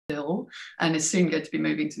ill and is soon going to be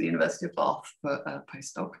moving to the University of Bath for a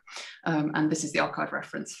postdoc. And this is the archive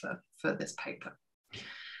reference for this paper.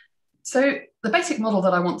 So the basic model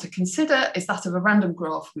that I want to consider is that of a random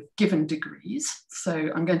graph with given degrees. So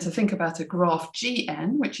I'm going to think about a graph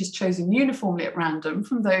Gn, which is chosen uniformly at random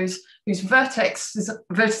from those whose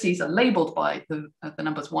vertices are labeled by the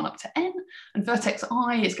numbers 1 up to n, and vertex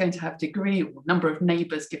I is going to have degree or number of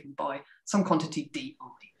neighbors given by some quantity di.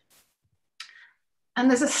 And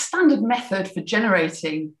there's a standard method for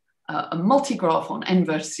generating a multigraph on n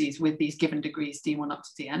vertices with these given degrees d1 up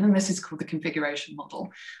to dn, and this is called the configuration model.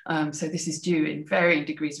 So this is due in varying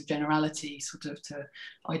degrees of generality, sort of to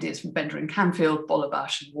ideas from Bender and Canfield,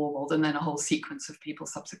 Bollerbash and Warmold, and then a whole sequence of people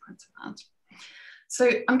subsequent to that. So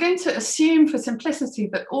I'm going to assume for simplicity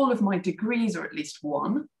that all of my degrees are at least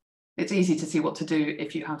 1. It's easy to see what to do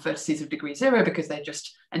if you have vertices of degree 0 because they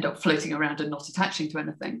just end up floating around and not attaching to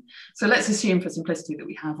anything. So let's assume for simplicity that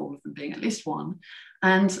we have all of them being at least 1.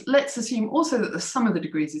 And let's assume also that the sum of the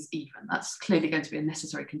degrees is even. That's clearly going to be a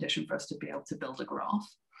necessary condition for us to be able to build a graph.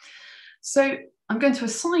 So I'm going to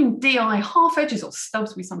assign di half edges, or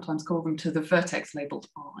stubs we sometimes call them, to the vertex labeled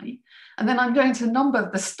I. And then I'm going to number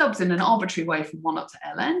the stubs in an arbitrary way from 1 up to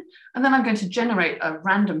ln. And then I'm going to generate a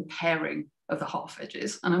random pairing of the half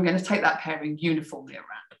edges. And I'm going to take that pairing uniformly at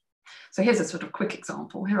random. So here's a sort of quick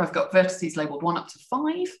example. Here I've got vertices labeled 1 up to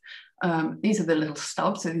 5. These are the little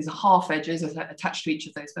stubs. So these are half edges attached to each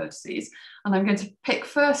of those vertices. And I'm going to pick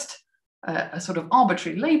first a sort of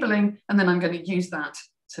arbitrary labeling, and then I'm going to use that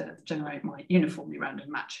to generate my uniformly random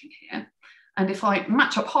matching here. And if I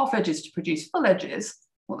match up half edges to produce full edges,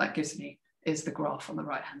 what that gives me is the graph on the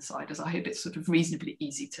right-hand side, as I hope it's sort of reasonably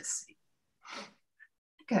easy to see.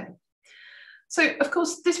 Okay. So, of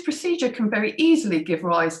course, this procedure can very easily give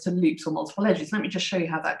rise to loops or multiple edges. Let me just show you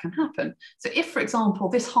how that can happen. So if, for example,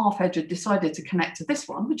 this half edge had decided to connect to this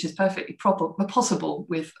one, which is perfectly possible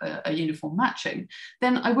with a uniform matching,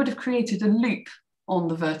 then I would have created a loop on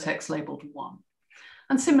the vertex labeled 1.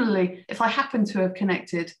 And similarly, if I happen to have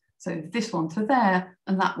connected, so this one to there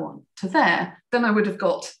and that one to there, then I would have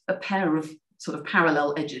got a pair of sort of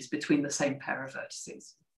parallel edges between the same pair of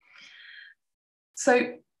vertices.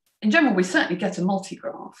 So in general, we certainly get a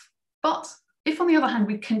multigraph, but if on the other hand,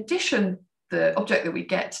 we condition the object that we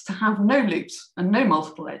get to have no loops and no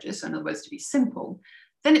multiple edges, so in other words, to be simple,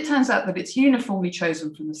 then it turns out that it's uniformly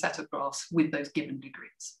chosen from the set of graphs with those given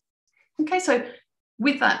degrees. Okay, so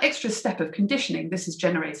with that extra step of conditioning, this is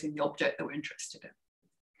generating the object that we're interested in.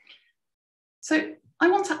 So I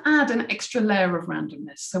want to add an extra layer of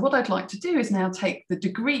randomness. So what I'd like to do is now take the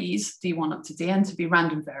degrees, d1 up to dn, to be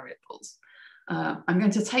random variables. I'm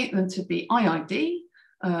going to take them to be IID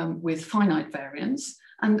with finite variance.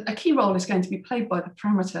 And a key role is going to be played by the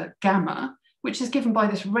parameter gamma, which is given by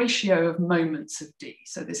this ratio of moments of d.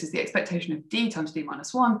 So this is the expectation of d times d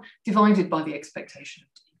minus 1 divided by the expectation of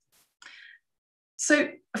d. So,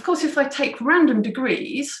 of course, if I take random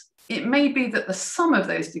degrees, it may be that the sum of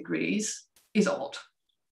those degrees is odd,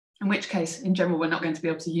 in which case, in general, we're not going to be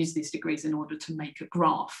able to use these degrees in order to make a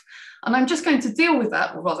graph. And I'm just going to deal with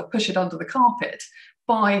that, or rather push it under the carpet,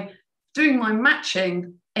 by doing my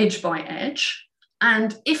matching edge by edge.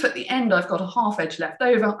 And if at the end I've got a half edge left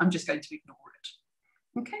over, I'm just going to ignore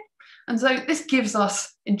it. Okay? And so this gives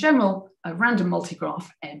us, in general, a random multigraph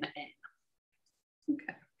MN.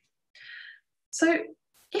 Okay. So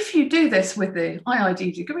if you do this with the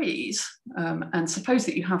IID degrees, and suppose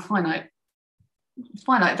that you have finite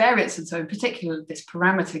variance, and so in particular this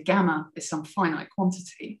parameter gamma is some finite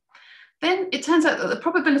quantity, then it turns out that the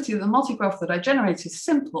probability that the multigraph that I generate is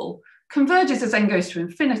simple converges as n goes to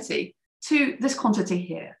infinity to this quantity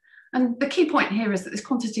here. And the key point here is that this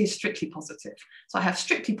quantity is strictly positive. So I have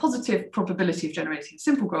strictly positive probability of generating a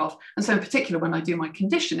simple graph. And so in particular, when I do my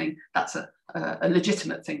conditioning, that's a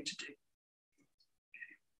legitimate thing to do.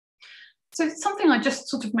 So something I just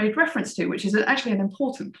sort of made reference to, which is actually an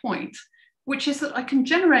important point, which is that I can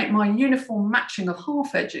generate my uniform matching of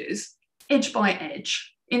half edges, edge by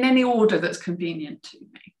edge, in any order that's convenient to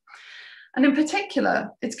me. And in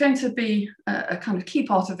particular, it's going to be a kind of key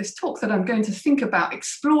part of this talk that I'm going to think about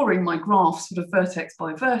exploring my graph sort of vertex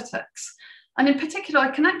by vertex. And in particular,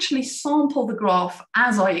 I can actually sample the graph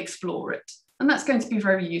as I explore it. And that's going to be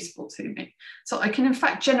very useful to me. So I can in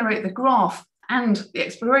fact generate the graph and the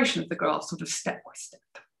exploration of the graph sort of step by step.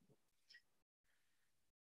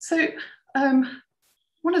 So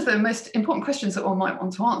one of the most important questions that one might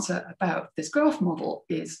want to answer about this graph model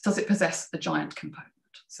is, does it possess a giant component?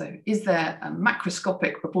 So is there a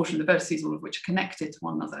macroscopic proportion of the vertices, all of which are connected to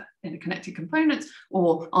one another in a connected component,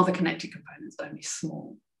 or are the connected components only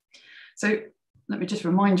small? So let me just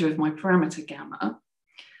remind you of my parameter gamma.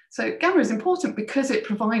 So gamma is important because it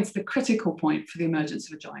provides the critical point for the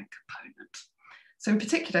emergence of a giant component. So in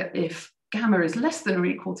particular, if gamma is less than or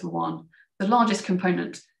equal to 1, the largest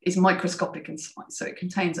component is microscopic in size, so it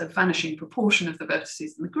contains a vanishing proportion of the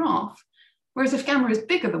vertices in the graph. Whereas if gamma is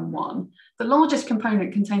bigger than 1, the largest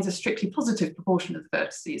component contains a strictly positive proportion of the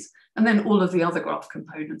vertices, and then all of the other graph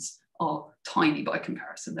components are tiny by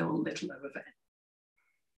comparison. They're all little over n.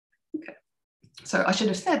 Okay. So I should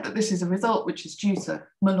have said that this is a result which is due to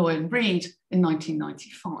Malloy and Reed in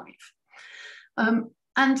 1995.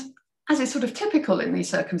 And as is sort of typical in these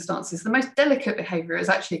circumstances, the most delicate behavior is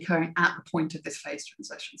actually occurring at the point of this phase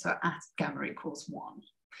transition, so at gamma equals 1.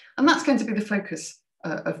 And that's going to be the focus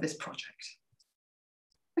of this project.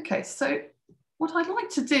 Okay, so what I'd like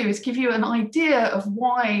to do is give you an idea of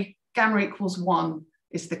why gamma equals 1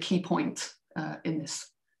 is the key point in this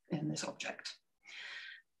object.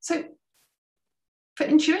 So for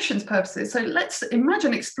intuition's purposes, so let's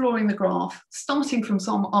imagine exploring the graph starting from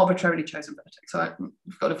some arbitrarily chosen vertex. So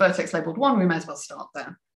we've got a vertex labeled 1, we may as well start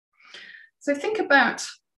there. So think about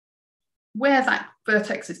where that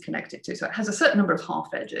vertex is connected to. So it has a certain number of half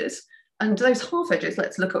edges, and those half edges,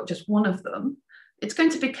 let's look at just one of them. It's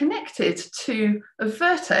going to be connected to a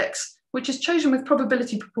vertex which is chosen with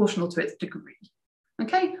probability proportional to its degree.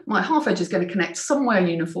 Okay, my half edge is going to connect somewhere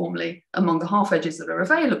uniformly among the half edges that are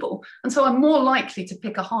available. And so I'm more likely to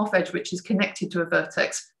pick a half edge which is connected to a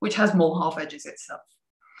vertex which has more half edges itself.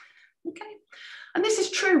 Okay, and this is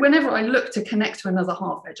true whenever I look to connect to another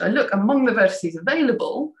half edge. I look among the vertices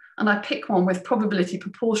available and I pick one with probability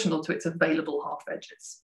proportional to its available half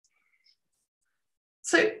edges.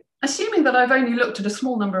 So assuming that I've only looked at a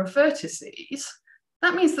small number of vertices,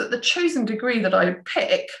 that means that the chosen degree that I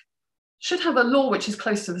pick should have a law which is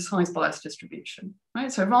close to the size bias distribution,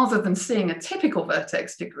 right? So rather than seeing a typical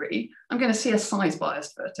vertex degree, I'm going to see a size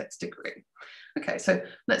biased vertex degree. Okay, so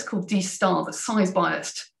let's call D star the size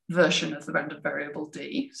biased version of the random variable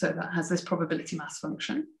D. So that has this probability mass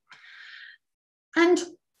function. And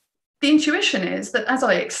the intuition is that as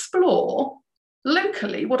I explore,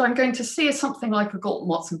 locally, what I'm going to see is something like a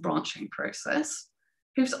Galton-Watson branching process,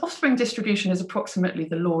 whose offspring distribution is approximately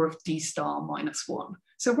the law of D star minus 1.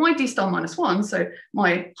 So why D star minus 1? So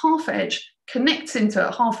my half edge connects into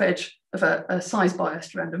a half edge of a size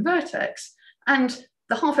biased random vertex, and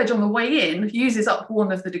the half edge on the way in uses up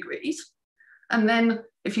one of the degrees. And then,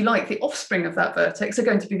 if you like, the offspring of that vertex are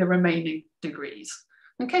going to be the remaining degrees.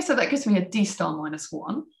 Okay, so that gives me a D star minus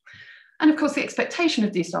 1. And of course, the expectation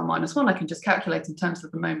of D star minus 1, I can just calculate in terms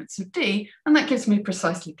of the moments of D, and that gives me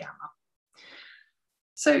precisely gamma.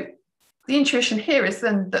 So the intuition here is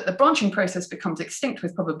then that the branching process becomes extinct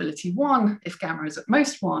with probability 1 if gamma is at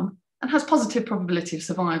most 1, and has positive probability of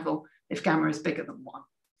survival if gamma is bigger than 1.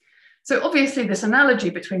 So obviously this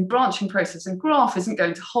analogy between branching process and graph isn't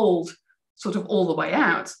going to hold sort of all the way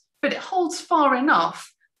out, but it holds far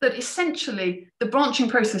enough that essentially the branching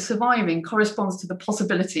process surviving corresponds to the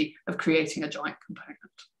possibility of creating a giant component.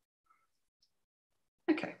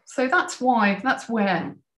 Okay, so that's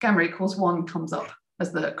where gamma equals 1 comes up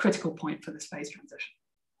as the critical point for this phase transition.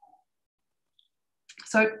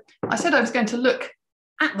 So I said I was going to look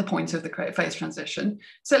at the point of the phase transition.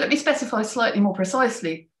 So let me specify slightly more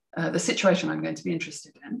precisely the situation I'm going to be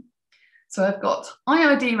interested in. So I've got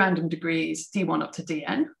IID random degrees D1 up to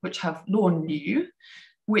Dn, which have law nu,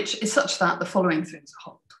 which is such that the following things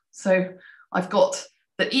hold. So I've got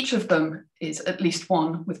that each of them is at least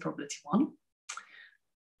 1 with probability 1.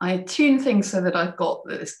 I tune things so that I've got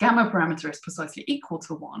that this gamma parameter is precisely equal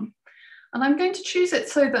to 1. And I'm going to choose it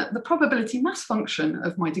so that the probability mass function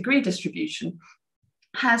of my degree distribution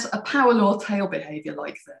has a power law tail behavior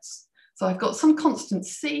like this. So I've got some constant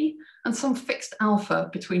C and some fixed alpha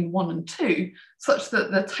between 1 and 2, such that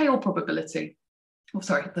the tail probability,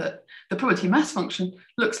 the probability mass function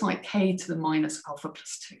looks like k to the minus alpha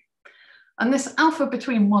plus 2. And this alpha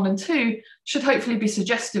between 1 and 2 should hopefully be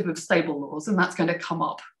suggestive of stable laws, and that's going to come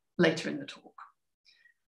up later in the talk.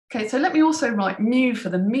 Okay, so let me also write mu for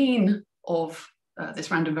the mean of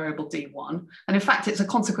this random variable D1. And in fact, it's a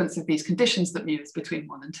consequence of these conditions that mu is between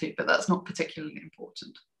 1 and 2, but that's not particularly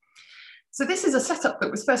important. So this is a setup that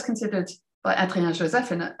was first considered by Adrien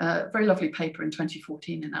Joseph in a very lovely paper in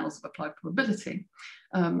 2014 in Annals of Applied Probability.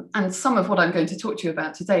 And some of what I'm going to talk to you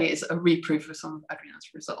about today is a reproof of some of Adrien's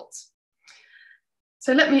results.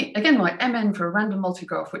 So let me again write Mn for a random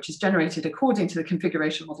multigraph, which is generated according to the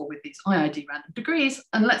configuration model with these IID random degrees.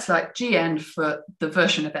 And let's write Gn for the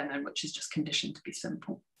version of Mn, which is just conditioned to be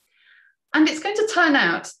simple. And it's going to turn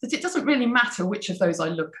out that it doesn't really matter which of those I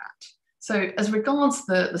look at. So as regards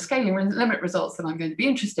the scaling limit results that I'm going to be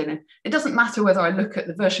interested in, it doesn't matter whether I look at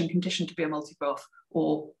the version conditioned to be a multigraph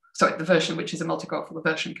or sorry, the version which is a multigraph or the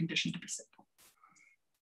version condition to be simple.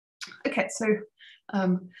 Okay, so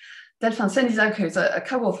Delphin Senizak, who's a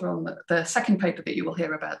co-author on the second paper that you will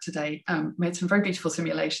hear about today, made some very beautiful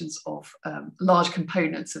simulations of large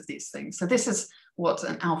components of these things. So this is what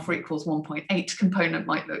an alpha equals 1.8 component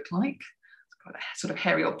might look like. It's quite a sort of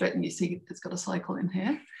hairy object, and you see it's got a cycle in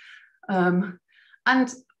here.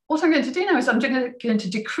 And what I'm going to do now is I'm going to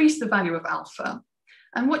decrease the value of alpha.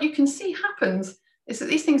 And what you can see happens is that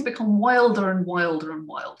these things become wilder and wilder and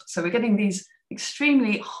wilder. So we're getting these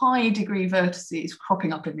extremely high degree vertices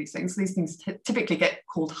cropping up in these things. These things typically get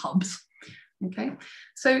called hubs. Okay,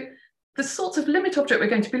 so the sorts of limit object we're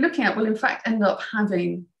going to be looking at will in fact end up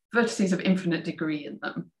having vertices of infinite degree in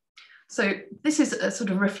them. So this is a sort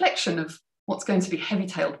of reflection of what's going to be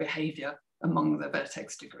heavy-tailed behavior among the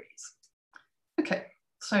vertex degrees. Okay,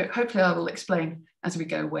 so hopefully I will explain as we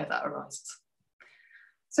go where that arises.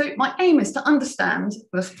 So my aim is to understand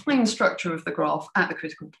the fine structure of the graph at the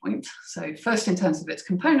critical point. So first in terms of its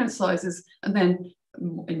component sizes, and then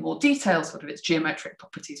in more detail, sort of its geometric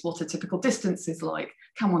properties. What are typical distances like?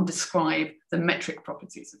 Can one describe the metric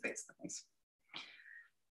properties of these things?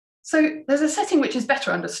 So there's a setting which is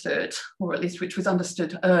better understood, or at least which was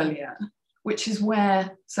understood earlier, which is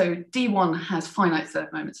where, so D1 has finite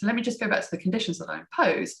third moments. So let me just go back to the conditions that I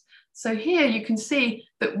imposed. So here you can see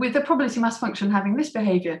that with the probability mass function having this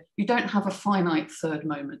behavior, you don't have a finite third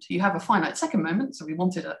moment. You have a finite second moment, so we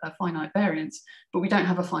wanted a finite variance, but we don't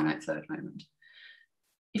have a finite third moment.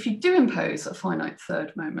 If you do impose a finite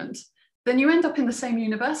third moment, then you end up in the same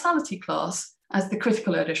universality class as the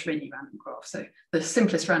critical Erdős-Rényi random graph, so the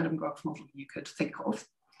simplest random graph model you could think of.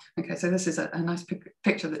 Okay, so this is a nice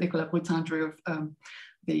picture that Nicolas Brutin drew of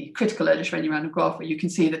the critical Erdős-Rényi random graph, where you can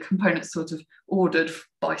see the components sort of ordered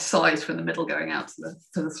by size from the middle going out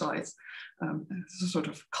to the sides. It's a sort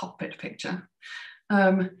of cockpit picture.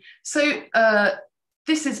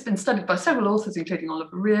 This has been studied by several authors, including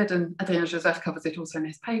Oliver Reard, and Adrien Joseph covers it also in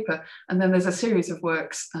his paper. And then there's a series of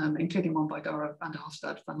works, including one by Dara van der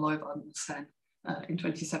Hofstad, Van Leeuwen, and Sen in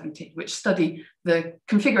 2017, which study the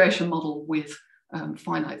configuration model with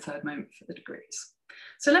finite third moment for the degrees.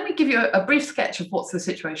 So let me give you a brief sketch of what's the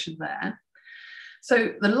situation there.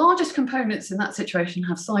 So the largest components in that situation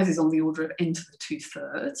have sizes on the order of n to the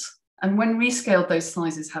 2/3. And when rescaled, those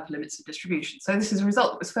sizes have limits of distribution. So this is a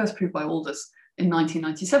result that was first proved by Aldous in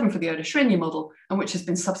 1997 for the Erdős-Rényi model, and which has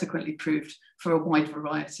been subsequently proved for a wide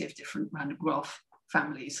variety of different random graph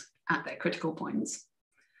families at their critical points.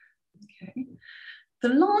 Okay. The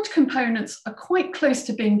large components are quite close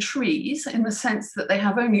to being trees in the sense that they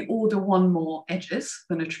have only order 1 more edges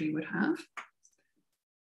than a tree would have.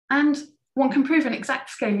 And one can prove an exact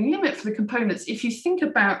scaling limit for the components if you think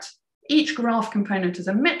about each graph component as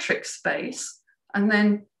a metric space, and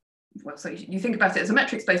then, well, so you think about it as a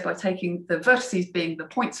metric space by taking the vertices being the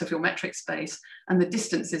points of your metric space and the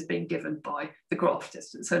distances being given by the graph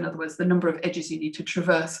distance. So in other words, the number of edges you need to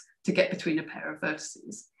traverse to get between a pair of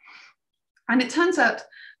vertices. And it turns out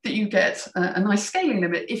that you get a nice scaling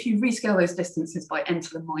limit if you rescale those distances by n to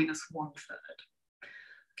the -1/3.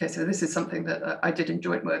 Okay, so this is something that I did in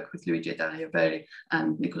joint work with Luigi Dagliaveri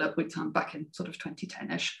and Nicolas Brutin back in sort of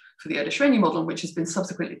 2010-ish for the Erdős-Rényi model, which has been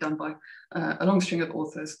subsequently done by a long string of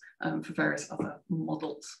authors for various other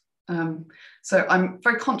models. So I'm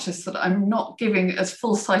very conscious that I'm not giving as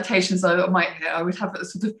full citations as I might here. I would have a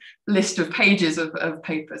sort of list of pages of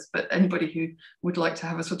papers, but anybody who would like to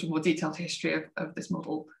have a sort of more detailed history of this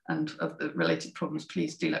model and of the related problems,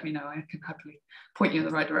 please do let me know. I can happily point you in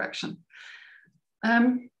the right direction.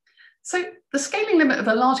 So the scaling limit of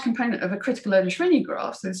a large component of a critical Erdős-Rényi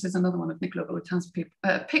graph, so this is another one of Nicolas Brutin's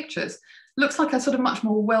pictures, looks like a sort of much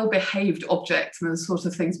more well-behaved object than the sort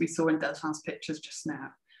of things we saw in Delphin's pictures just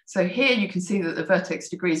now. So here you can see that the vertex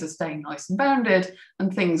degrees are staying nice and bounded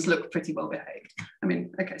and things look pretty well behaved. I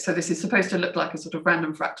mean, okay, so this is supposed to look like a sort of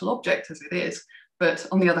random fractal object as it is, but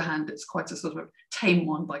on the other hand, it's quite a sort of tame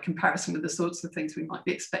one by comparison with the sorts of things we might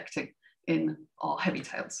be expecting in our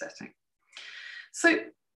heavy-tailed setting. So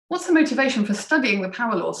what's the motivation for studying the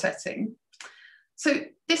power law setting? So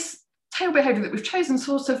this tail behavior that we've chosen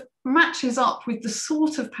sort of matches up with the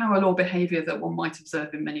sort of power law behavior that one might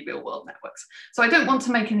observe in many real world networks. So I don't want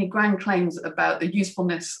to make any grand claims about the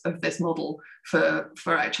usefulness of this model for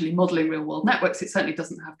actually modeling real world networks. It certainly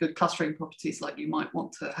doesn't have good clustering properties like you might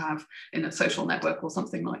want to have in a social network or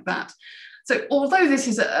something like that. So although this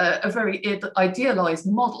is a very idealized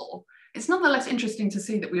model, it's nonetheless interesting to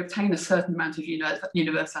see that we obtain a certain amount of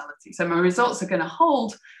universality. So my results are going to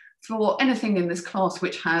hold for anything in this class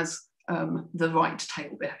which has the right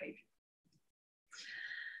tail behavior.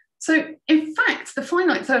 So in fact, the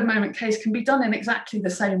finite third moment case can be done in exactly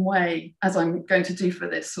the same way as I'm going to do for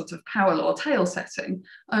this sort of power law tail setting.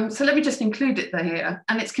 So let me just include it there here.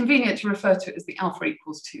 And it's convenient to refer to it as the alpha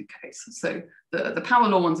equals 2 case. So the power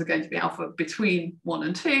law ones are going to be alpha between 1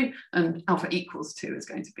 and 2, and alpha equals 2 is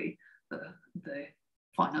going to be the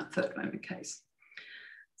finite third moment case.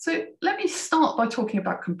 So let me start by talking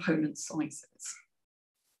about component sizes.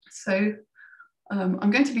 So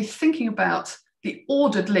I'm going to be thinking about the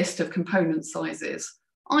ordered list of component sizes,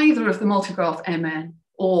 either of the multigraph MN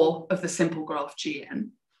or of the simple graph GN.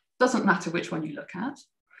 Doesn't matter which one you look at.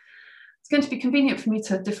 It's going to be convenient for me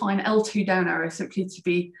to define L2 down arrow simply to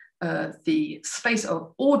be the space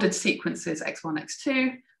of ordered sequences x1,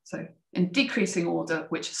 x2, so in decreasing order,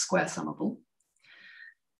 which is square summable.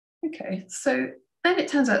 Okay, so then it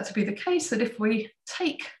turns out to be the case that if we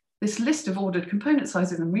take this list of ordered component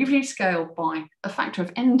sizes and we rescale by a factor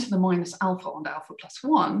of n to the minus alpha on alpha plus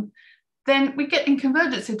 1, then we get in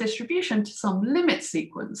convergence distribution to some limit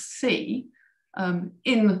sequence C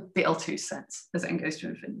in the L2 sense as n goes to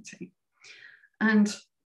infinity. And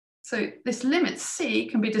so this limit C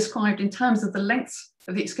can be described in terms of the lengths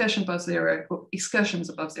of the excursion above zero or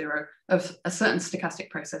excursions above zero of a certain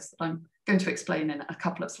stochastic process that I'm going to explain in a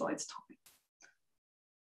couple of slides' time.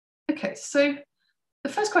 Okay, so the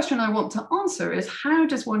first question I want to answer is, how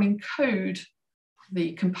does one encode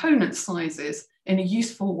the component sizes in a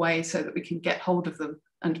useful way so that we can get hold of them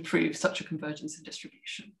and prove such a convergence in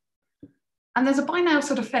distribution? And there's a by now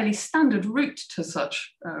sort of fairly standard route to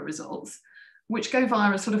such results, which go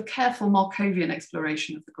via a sort of careful Markovian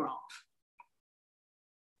exploration of the graph.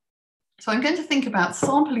 So I'm going to think about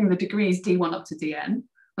sampling the degrees d1 up to dn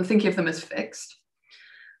and thinking of them as fixed.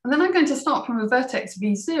 And then I'm going to start from a vertex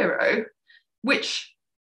v0, which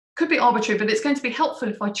could be arbitrary, but it's going to be helpful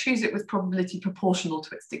if I choose it with probability proportional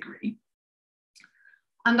to its degree.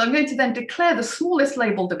 And I'm going to then declare the smallest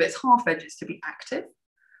labeled of its half edges to be active.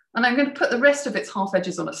 And I'm going to put the rest of its half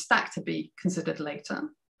edges on a stack to be considered later.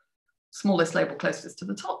 Smallest label closest to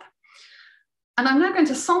the top. And I'm now going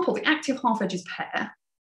to sample the active half edges pair.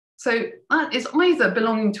 So that is either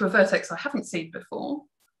belonging to a vertex I haven't seen before,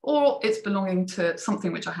 or it's belonging to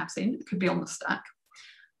something which I have seen. It could be on the stack.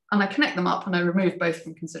 And I connect them up and I remove both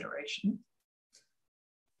from consideration.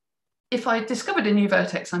 If I discovered a new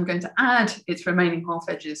vertex, I'm going to add its remaining half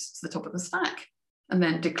edges to the top of the stack and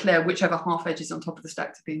then declare whichever half edge is on top of the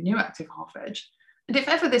stack to be a new active half edge. And if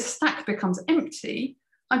ever this stack becomes empty,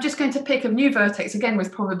 I'm just going to pick a new vertex, again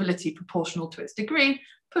with probability proportional to its degree,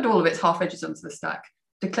 put all of its half edges onto the stack,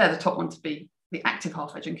 declare the top one to be the active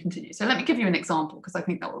half edge and continue. So let me give you an example because I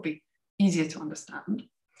think that will be easier to understand.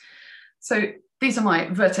 So these are my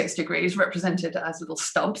vertex degrees represented as little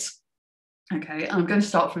stubs. Okay, I'm going to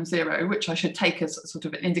start from 0, which I should take as sort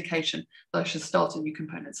of an indication that I should start a new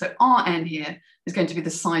component. So Rn here is going to be the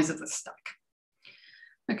size of the stack.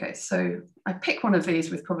 Okay, so I pick one of these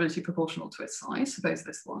with probability proportional to its size, suppose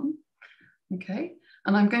this one. Okay,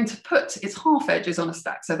 and I'm going to put its half edges on a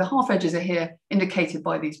stack. So the half edges are here indicated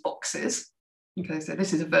by these boxes. Okay, so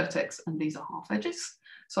this is a vertex and these are half edges.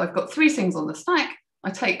 So I've got 3 things on the stack. I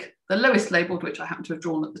take the lowest labeled, which I happen to have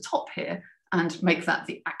drawn at the top here, and make that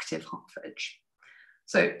the active half edge.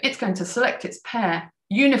 So it's going to select its pair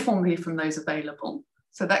uniformly from those available.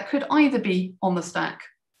 So that could either be on the stack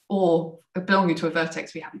or belonging to a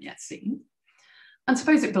vertex we haven't yet seen. And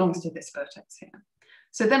suppose it belongs to this vertex here.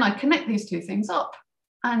 So then I connect these 2 things up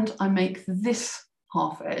and I make this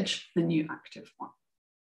half edge the new active one.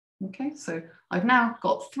 Okay, so I've now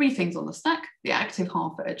got 3 things on the stack, the active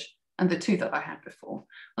half edge, and the 2 that I had before.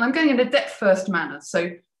 And I'm going in a depth first manner.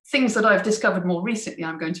 So things that I've discovered more recently,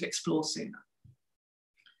 I'm going to explore sooner.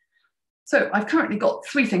 So I've currently got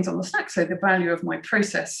 3 things on the stack. So the value of my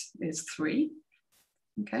process is 3.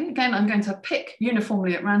 Okay, again, I'm going to pick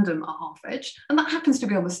uniformly at random a half edge, and that happens to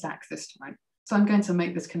be on the stack this time. So I'm going to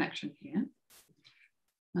make this connection here.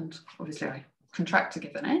 And obviously I contract to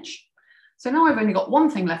give an edge. So now I've only got 1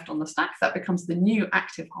 thing left on the stack. That becomes the new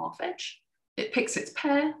active half edge. It picks its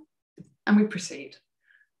pair, and we proceed.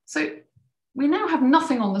 So we now have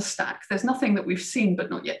nothing on the stack. There's nothing that we've seen but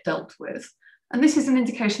not yet dealt with. And this is an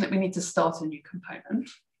indication that we need to start a new component.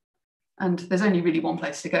 And there's only really one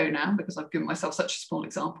place to go now because I've given myself such a small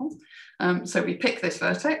example. So we pick this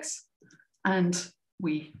vertex and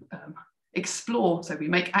we explore. So we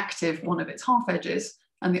make active one of its half edges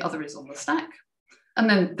and the other is on the stack. And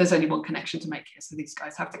then there's only one connection to make here. So these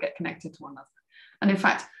guys have to get connected to one another. And in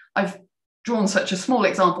fact, I've drawn such a small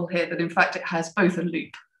example here that in fact it has both a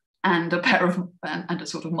loop and a pair of and a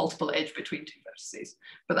sort of multiple edge between 2 vertices.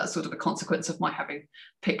 But that's sort of a consequence of my having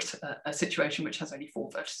picked a situation which has only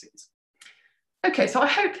 4 vertices. Okay, so I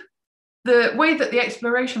hope the way that the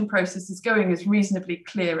exploration process is going is reasonably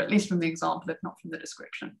clear, at least from the example, if not from the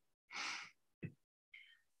description.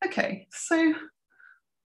 Okay, so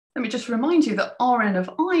let me just remind you that Rn of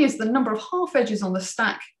I is the number of half edges on the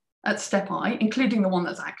stack at step I, including the one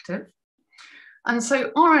that's active. And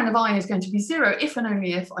so Rn of I is going to be 0 if and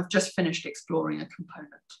only if I've just finished exploring a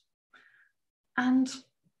component. And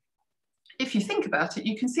if you think about it,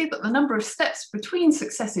 you can see that the number of steps between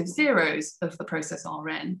successive zeros of the process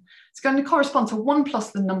Rn is going to correspond to 1 plus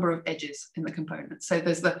the number of edges in the component. So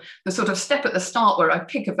there's the sort of step at the start where I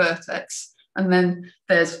pick a vertex, and then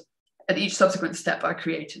there's at each subsequent step I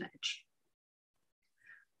create an edge.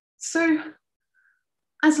 So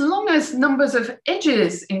as long as numbers of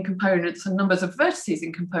edges in components and numbers of vertices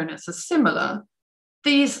in components are similar,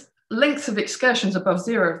 these lengths of excursions above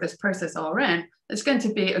 0 of this process Rn is going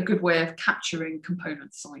to be a good way of capturing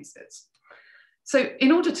component sizes. So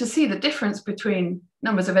in order to see the difference between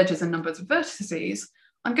numbers of edges and numbers of vertices,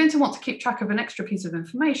 I'm going to want to keep track of an extra piece of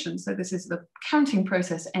information. So this is the counting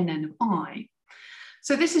process Nn of I.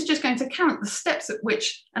 So this is just going to count the steps at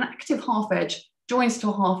which an active half edge joins to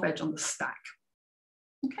a half edge on the stack.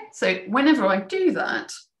 Okay, so whenever I do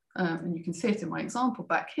that, and you can see it in my example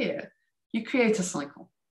back here, you create a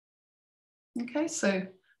cycle. Okay, so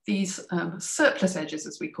these surplus edges,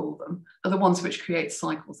 as we call them, are the ones which create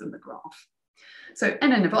cycles in the graph. So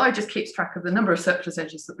Nn of I just keeps track of the number of surplus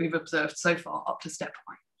edges that we've observed so far up to step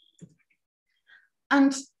I.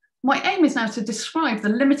 And my aim is now to describe the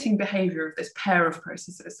limiting behavior of this pair of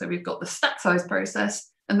processes. So we've got the stack size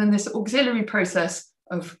process, and then this auxiliary process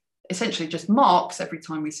of essentially just marks every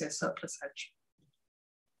time we see a surplus edge.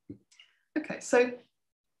 Okay, so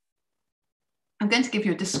I'm going to give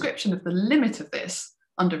you a description of the limit of this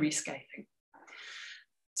under rescaling.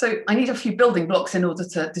 So I need a few building blocks in order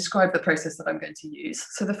to describe the process that I'm going to use.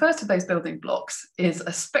 So the first of those building blocks is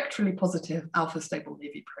a spectrally positive alpha stable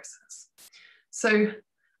Levy process. So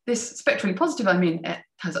this spectrally positive, I mean, it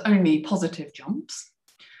has only positive jumps.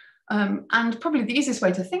 And probably the easiest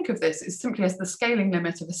way to think of this is simply as the scaling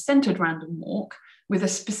limit of a centered random walk with a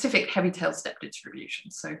specific heavy tail step distribution.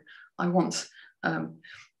 So I want,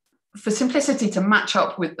 for simplicity to match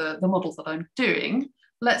up with the models that I'm doing,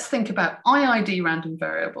 let's think about IID random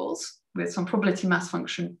variables with some probability mass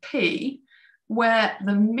function P, where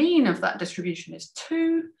the mean of that distribution is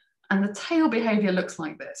 2, and the tail behavior looks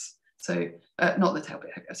like this. So not the tail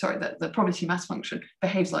behavior, sorry, the probability mass function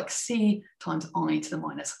behaves like C times I to the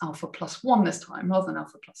minus alpha plus 1 this time, rather than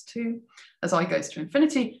alpha plus 2, as I goes to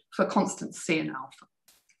infinity for constants C and alpha.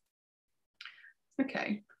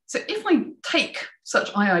 Okay, so if I take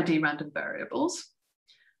such IID random variables,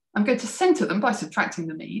 I'm going to center them by subtracting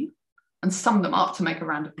the mean and sum them up to make a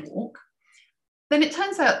random walk. Then it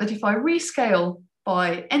turns out that if I rescale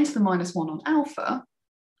by n to the minus 1 on alpha,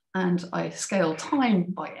 and I scale time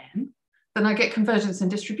by n, then I get convergence in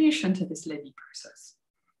distribution to this Levy process.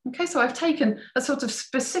 Okay, so I've taken a sort of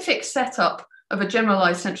specific setup of a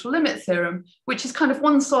generalized central limit theorem, which is kind of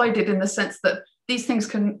one-sided in the sense that these things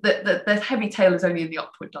that their heavy tail is only in the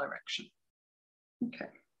upward direction. Okay,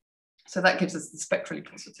 so that gives us the spectrally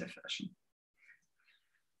positive version.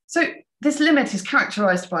 So this limit is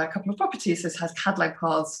characterized by a couple of properties. This has Cadlag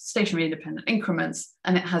paths, stationary independent increments,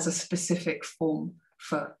 and it has a specific form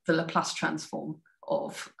for the Laplace transform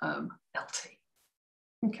of LT.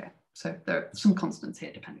 Okay, so there are some constants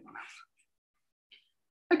here depending on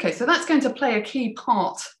alpha. Okay, so that's going to play a key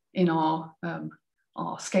part in our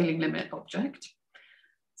scaling limit object.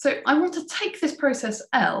 So I want to take this process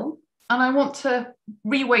L and I want to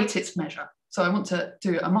reweight its measure. So I want to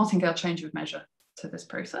do a martingale change of measure to this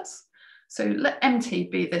process. So let MT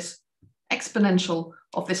be this exponential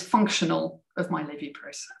of this functional of my Levy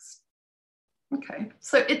process. Okay,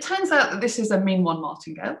 so it turns out that this is a mean one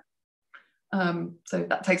martingale. So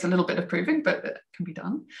that takes a little bit of proving, but it can be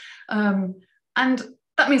done. And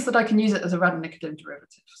that means that I can use it as a Radon-Nikodym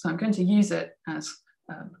derivative. So I'm going to use it as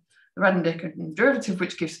the Radon-Nikodym derivative,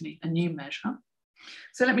 which gives me a new measure.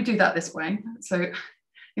 So let me do that this way. So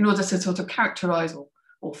in order to sort of characterize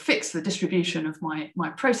or fix the distribution of my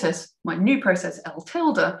process, my new process L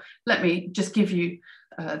tilde, let me just give you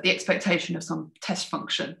the expectation of some test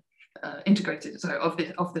function integrated, so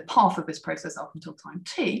of the path of this process up until time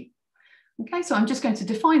t. Okay, so I'm just going to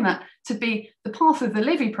define that to be the path of the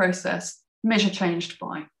Levy process measure changed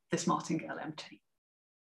by this martingale MT.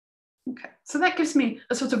 Okay, so that gives me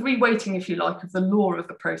a sort of reweighting, if you like, of the law of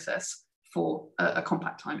the process for a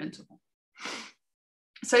compact time interval.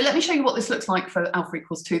 So let me show you what this looks like for alpha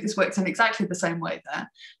equals 2. This works in exactly the same way there.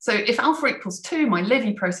 So if alpha equals 2, my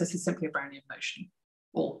Levy process is simply a Brownian motion,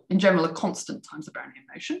 or in general, a constant times a Brownian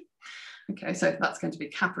motion. Okay, so that's going to be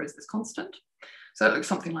kappa is this constant. So it looks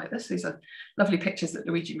something like this. These are lovely pictures that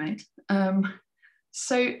Luigi made.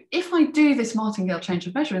 So if I do this martingale change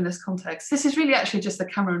of measure in this context, this is really actually just the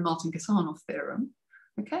Cameron-Martin-Gassanoff theorem.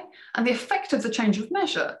 Okay, and the effect of the change of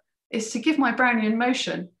measure is to give my Brownian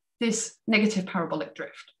motion this negative parabolic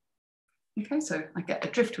drift. Okay, so I get a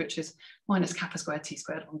drift which is minus kappa squared t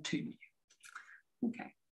squared on 2 mu.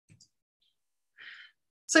 Okay.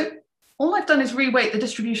 So all I've done is reweight the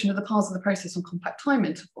distribution of the paths of the process on compact time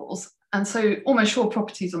intervals. And so almost sure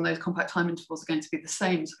properties on those compact time intervals are going to be the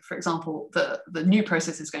same. So for example, the new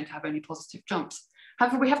process is going to have only positive jumps.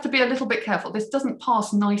 However, we have to be a little bit careful. This doesn't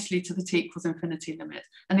pass nicely to the t equals infinity limit.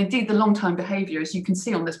 And indeed, the long-time behavior, as you can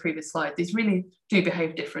see on this previous slide, these really do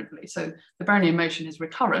behave differently. So the Brownian motion is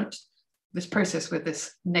recurrent. This process with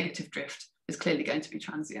this negative drift is clearly going to be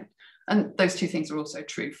transient. And those two things are also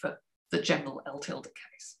true for the general L tilde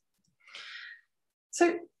case.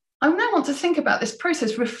 So I now want to think about this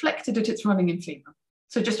process reflected at its running infimum.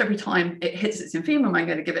 So just every time it hits its infimum, I'm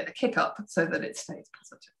going to give it a kick up so that it stays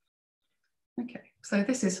positive. Okay, so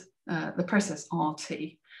this is the process RT,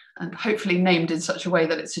 and hopefully named in such a way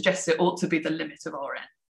that it suggests it ought to be the limit of Rn.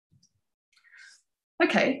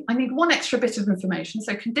 Okay, I need one extra bit of information.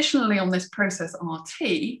 So conditionally on this process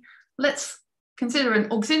RT, let's consider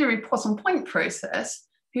an auxiliary Poisson point process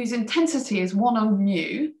whose intensity is 1 on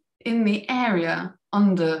mu in the area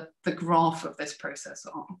under the graph of this process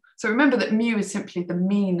R. So remember that mu is simply the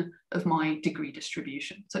mean of my degree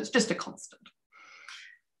distribution. So it's just a constant.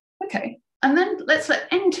 Okay, and then let's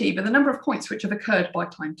let nt be the number of points which have occurred by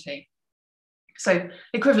time t. So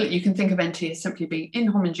equivalent, you can think of nt as simply being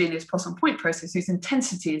inhomogeneous Poisson point process whose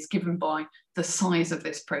intensity is given by the size of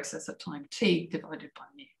this process at time t divided by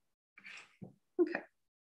mu. Okay.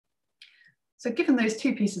 So given those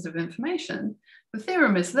two pieces of information, the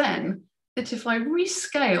theorem is then that if I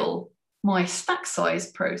rescale my stack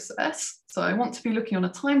size process, so I want to be looking on a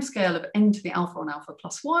time scale of n to the alpha on alpha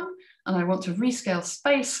plus 1, and I want to rescale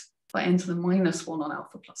space by n to the minus 1 on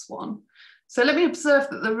alpha plus 1. So let me observe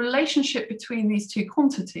that the relationship between these two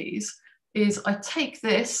quantities is I take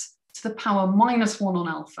this to the power minus 1 on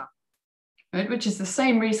alpha, right, which is the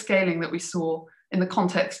same rescaling that we saw in the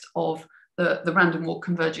context of the random walk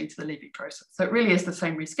converging to the Levy process. So it really is the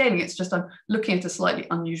same rescaling, it's just I'm looking at a slightly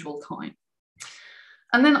unusual time.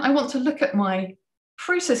 And then I want to look at my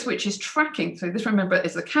process which is tracking, so this remember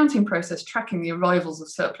is the counting process tracking the arrivals of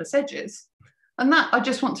surplus edges. And that I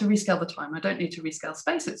just want to rescale the time. I don't need to rescale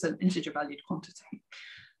space, it's an integer valued quantity.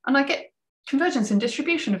 And I get convergence in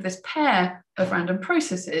distribution of this pair of random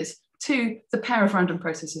processes to the pair of random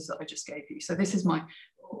processes that I just gave you. So this is my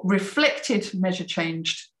reflected measure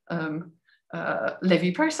changed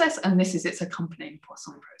Levy process, and this is its accompanying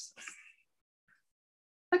Poisson process.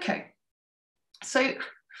 Okay, so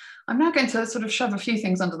I'm now going to sort of shove a few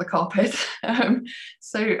things under the carpet.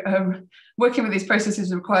 Working with these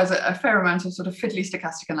processes requires a fair amount of sort of fiddly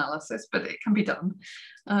stochastic analysis, but it can be done.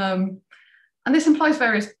 And this implies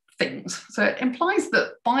various things. So it implies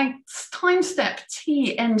that by time step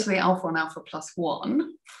t n to the alpha on alpha plus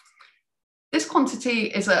 1, this quantity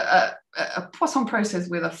is a Poisson process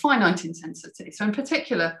with a finite intensity. So in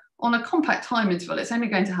particular, on a compact time interval, it's only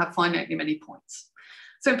going to have finitely many points.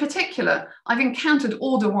 So in particular, I've encountered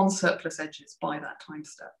order 1 surplus edges by that time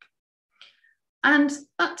step. And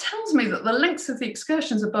that tells me that the lengths of the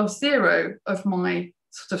excursions above 0 of my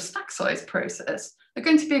sort of stack size process are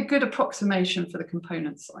going to be a good approximation for the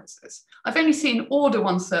component sizes. I've only seen order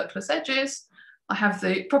 1 surplus edges. I have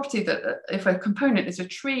the property that if a component is a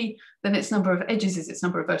tree, then its number of edges is its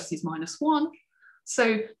number of vertices minus 1.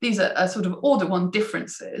 So these are sort of order 1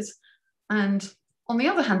 differences. And on the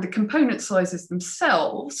other hand, the component sizes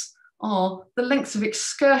themselves are the lengths of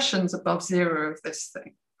excursions above 0 of this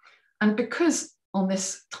thing. And because on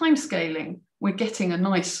this time scaling, we're getting a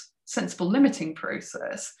nice sensible limiting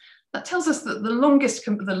process, that tells us that the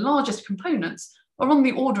largest components are on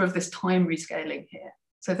the order of this time rescaling here.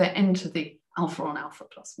 So they're n to the alpha on alpha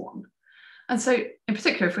plus 1. And so in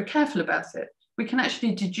particular, if we're careful about it, we can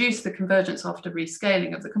actually deduce the convergence after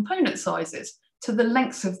rescaling of the component sizes to the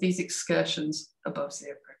lengths of these excursions above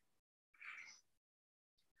 0.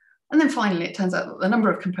 And then finally, it turns out that the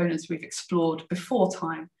number of components we've explored before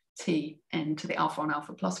time t n to the alpha on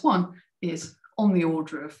alpha plus 1 is on the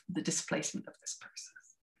order of the displacement of this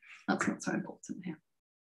process. That's not so important here.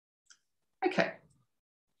 Okay,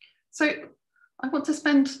 so I want to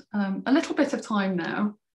spend a little bit of time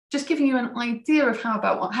now just giving you an idea of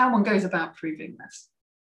how one goes about proving this.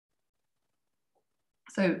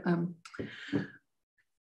 So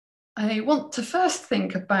I want to first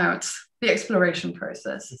think about the exploration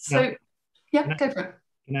process. So yeah, go for it.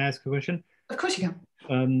 Can I ask a question? Of course you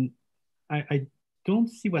can. I don't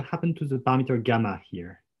see what happened to the parameter gamma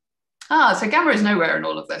here. So gamma is nowhere in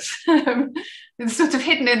all of this. It's sort of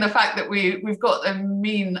hidden in the fact that we've got a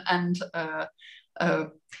mean and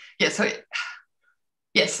yes,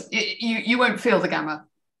 you won't feel the gamma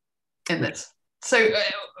in this. So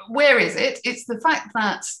where is it? It's the fact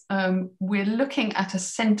that we're looking at a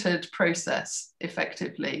centered process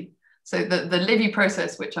effectively. So the Livy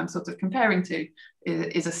process, which I'm sort of comparing to,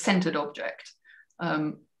 is a centered object.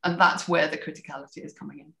 And that's where the criticality is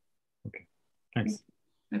coming in. Okay, thanks.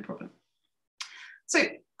 No problem. So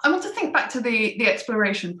I want to think back to the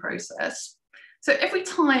exploration process. So every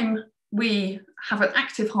time we have an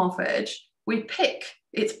active half edge, we pick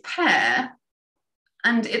its pair,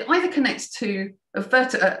 and it either connects to a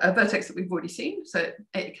vertex that we've already seen, so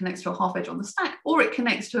it connects to a half edge on the stack, or it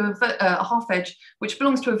connects to a half edge which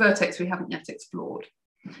belongs to a vertex we haven't yet explored.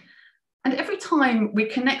 And every time we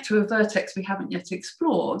connect to a vertex we haven't yet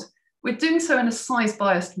explored, we're doing so in a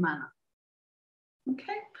size-biased manner.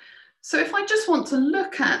 Okay, so if I just want to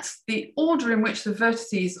look at the order in which the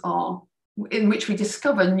vertices are, in which we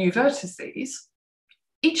discover new vertices,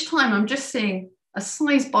 each time I'm just seeing a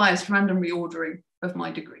size-biased random reordering of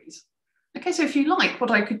my degrees. Okay, so if you like,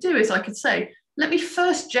 what I could do is I could say, let me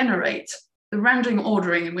first generate the random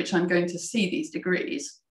ordering in which I'm going to see these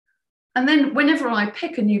degrees. And then whenever I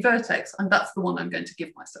pick a new vertex, and that's the one I'm going to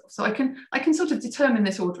give myself. So I can sort of determine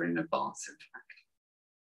this order in advance, in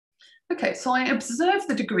fact. Okay, so I observe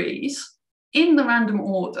the degrees in the random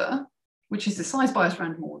order, which is the size-biased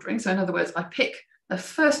random ordering. So in other words, I pick the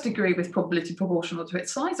first degree with probability proportional to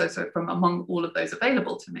its size, so from among all of those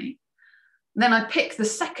available to me. Then I pick the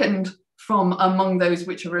second from among those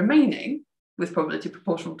which are remaining with probability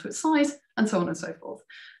proportional to its size, and so on and so forth.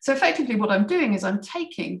 So effectively what I'm doing is I'm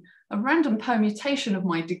taking a random permutation of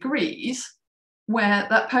my degrees where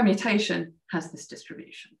that permutation has this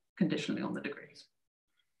distribution conditionally on the degrees.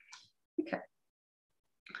 Okay,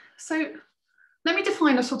 so let me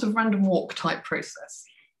define a sort of random walk type process.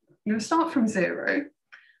 I'm going to start from 0,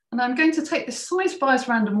 and I'm going to take the size bias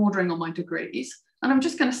random ordering on my degrees, and I'm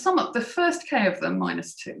just going to sum up the first k of them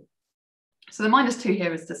minus 2. So the minus 2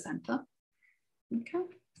 here is the center. Okay.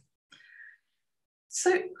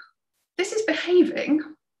 So this is behaving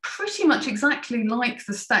pretty much exactly like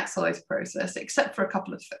the stack size process, except for a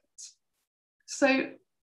couple of things. So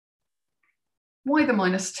why the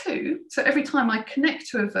minus 2? So every time I connect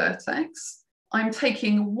to a vertex, I'm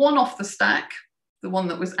taking one off the stack, the one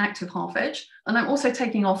that was active half edge, and I'm also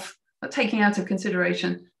taking out of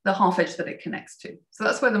consideration the half edge that it connects to. So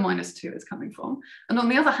that's where the minus 2 is coming from. And on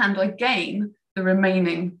the other hand, I gain the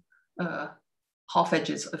remaining half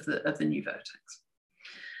edges of the new vertex.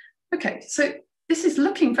 Okay, so this is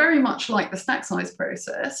looking very much like the stack size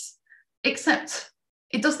process, except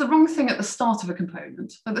it does the wrong thing at the start of a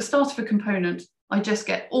component. At the start of a component, I just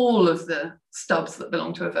get all of the stubs that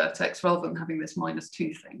belong to a vertex rather than having this minus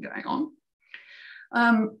 2 thing going on.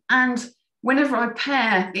 And whenever I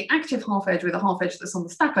pair the active half edge with a half edge that's on the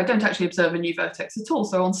stack, I don't actually observe a new vertex at all.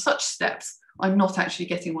 So on such steps, I'm not actually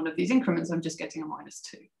getting one of these increments, I'm just getting a minus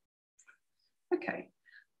 2. Okay,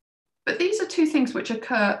 but these are two things which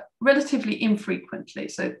occur relatively infrequently.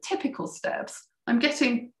 So typical steps, I'm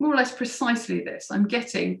getting more or less precisely this. I'm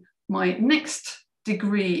getting my next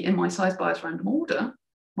degree in my size bias random order,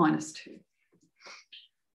 minus 2.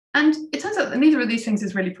 And it turns out that neither of these things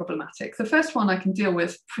is really problematic. The first one I can deal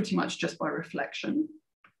with pretty much just by reflection,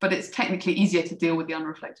 but it's technically easier to deal with the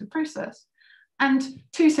unreflected process. And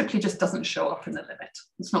 2 simply just doesn't show up in the limit.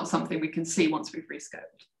 It's not something we can see once we've rescaled.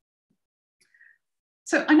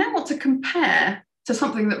 So I now want to compare to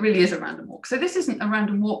something that really is a random walk. So this isn't a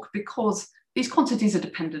random walk because these quantities are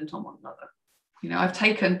dependent on one another. You know, I've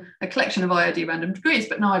taken a collection of IID random degrees,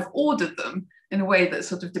 but now I've ordered them in a way that's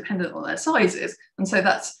sort of dependent on their sizes. And so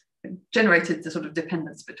that's generated the sort of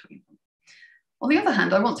dependence between them. On the other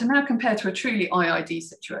hand, I want to now compare to a truly IID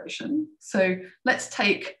situation. So let's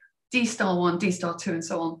take D star 1, D star 2, and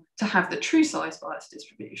so on to have the true size bias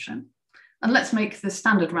distribution. And let's make the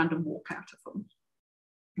standard random walk out of them.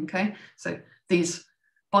 Okay, so these,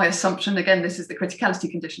 by assumption, again, this is the criticality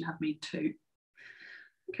condition, have mean 2.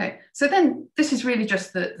 Okay, so then this is really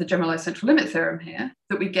just the generalized central limit theorem here,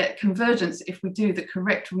 that we get convergence if we do the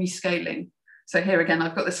correct rescaling. So here again,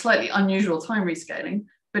 I've got this slightly unusual time rescaling,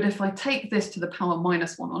 but if I take this to the power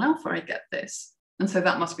minus 1 on alpha, I get this. And so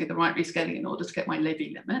that must be the right rescaling in order to get my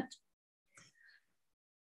Levy limit.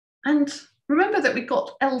 And remember that we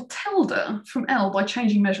got L tilde from L by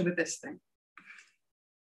changing measure with this thing.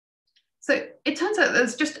 So it turns out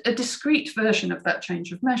there's just a discrete version of that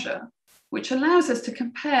change of measure, which allows us to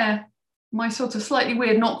compare my sort of slightly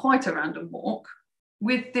weird, not quite a random walk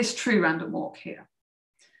with this true random walk here.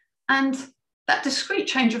 And that discrete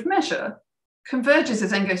change of measure converges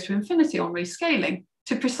as n goes to infinity on rescaling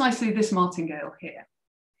to precisely this martingale here.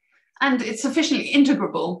 And it's sufficiently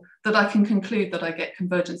integrable that I can conclude that I get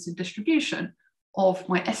convergence in distribution of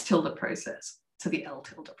my S tilde process to the L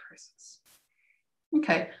tilde process.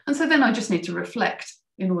 Okay, and so then I just need to reflect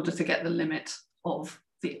in order to get the limit of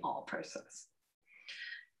the R process.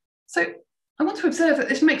 So I want to observe that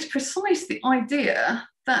this makes precise the idea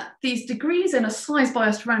that these degrees in a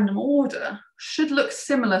size-biased random order should look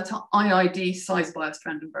similar to IID size-biased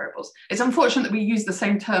random variables. It's unfortunate that we use the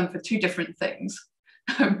same term for two different things.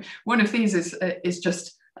 One of these is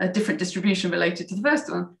just a different distribution related to the first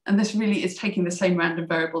one, and this really is taking the same random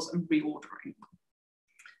variables and reordering them.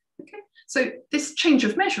 Okay, so this change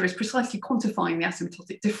of measure is precisely quantifying the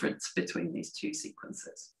asymptotic difference between these two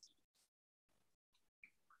sequences.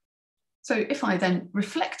 So if I then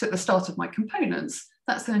reflect at the start of my components,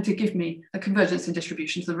 that's going to give me a convergence in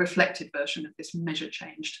distribution to the reflected version of this measure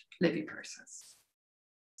changed Livy process.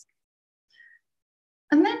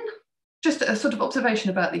 And then just a sort of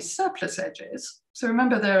observation about these surplus edges. So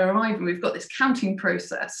remember they're arriving, we've got this counting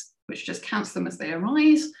process, which just counts them as they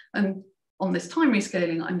arise. And on this time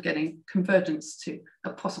rescaling, I'm getting convergence to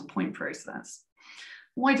a Poisson point process.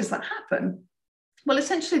 Why does that happen? Well,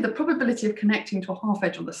 essentially the probability of connecting to a half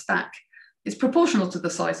edge on the stack is proportional to the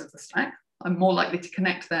size of the stack. I'm more likely to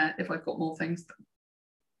connect there if I've got more things done.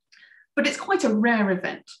 But it's quite a rare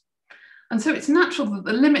event. And so it's natural that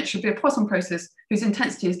the limit should be a Poisson process whose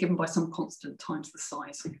intensity is given by some constant times the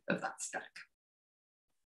size of that stack.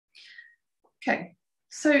 Okay,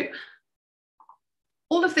 so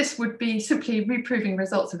all of this would be simply reproving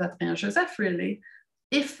results of Adrien-Joseph, really,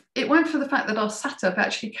 if it weren't for the fact that our setup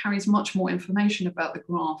actually carries much more information about the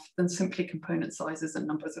graph than simply component sizes and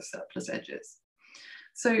numbers of surplus edges.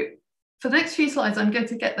 So for the next few slides, I'm going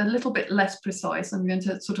to get a little bit less precise. I'm going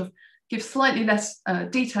to sort of give slightly less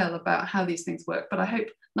detail about how these things work, but I hope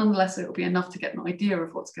nonetheless it will be enough to get an idea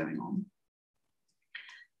of what's going on.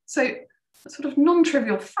 So a sort of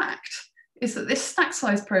non-trivial fact is that this stack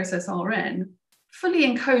size process Rn fully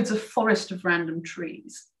encodes a forest of random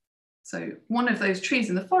trees. So one of those trees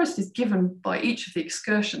in the forest is given by each of the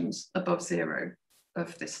excursions above zero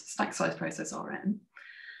of this stack size process Rn.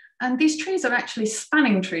 And these trees are actually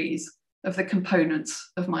spanning trees of the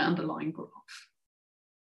components of my underlying graph.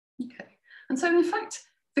 Okay, and so in fact,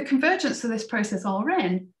 the convergence of this process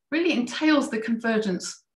Rn really entails the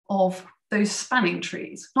convergence of those spanning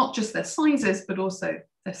trees, not just their sizes, but also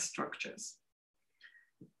their structures.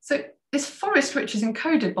 So this forest, which is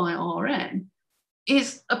encoded by Rn,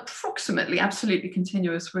 is approximately absolutely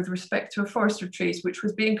continuous with respect to a forest of trees, which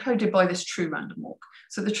was being encoded by this true random walk.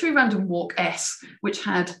 So the true random walk S, which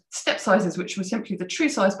had step sizes, which was simply the true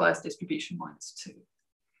size bias distribution minus 2.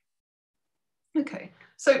 Okay,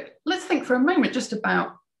 so let's think for a moment just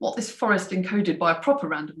about what this forest encoded by a proper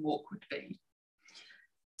random walk would be.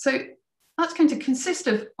 So that's going to consist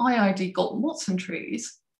of IID Galton-Watson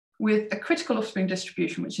trees with a critical offspring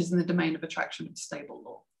distribution, which is in the domain of attraction of stable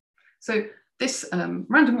law. So this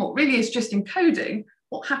random walk really is just encoding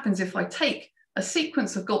what happens if I take a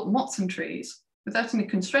sequence of Galton-Watson trees without any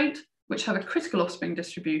constraint, which have a critical offspring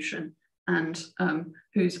distribution and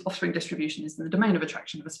whose offspring distribution is in the domain of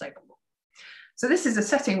attraction of a stable law. So this is a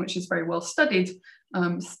setting which is very well studied,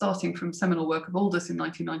 starting from seminal work of Aldous in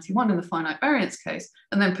 1991 in the finite variance case,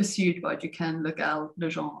 and then pursued by Duquesne, Le Gall,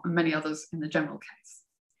 Lejean, and many others in the general case.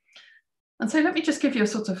 And so let me just give you a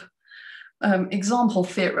sort of example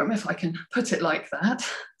theorem, if I can put it like that.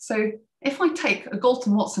 So if I take a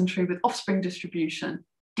Galton-Watson tree with offspring distribution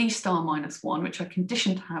d star minus 1, which I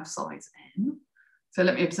condition to have size n. So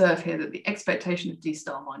let me observe here that the expectation of d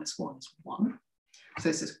star minus 1 is 1. So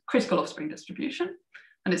this is critical offspring distribution,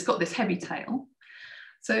 and it's got this heavy tail.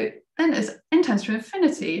 So then as n tends to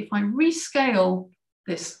infinity, if I rescale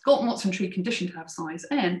this Galton-Watson tree conditioned to have size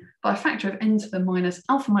n by a factor of n to the minus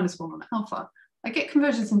alpha minus 1 on alpha, I get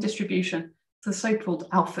convergence in distribution to the so-called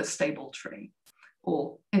alpha stable tree,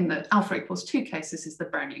 or in the alpha equals 2 case, this is the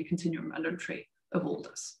Brownian continuum random tree of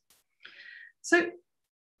Aldous. So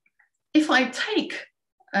if I take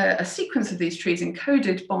a sequence of these trees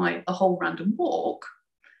encoded by a whole random walk,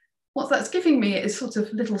 what that's giving me is sort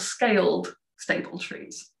of little scaled stable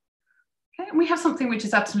trees. Okay, and we have something which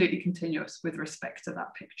is absolutely continuous with respect to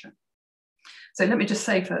that picture. So let me just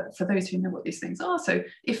say for those who know what these things are, so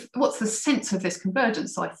what's the sense of this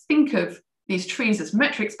convergence? So I think of these trees as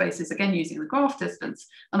metric spaces, again using the graph distance,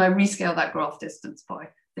 and I rescale that graph distance by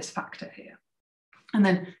this factor here. And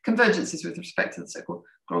then convergence is with respect to the so-called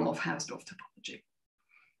Gromov-Hausdorff topology.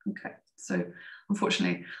 Okay, so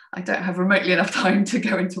unfortunately, I don't have remotely enough time to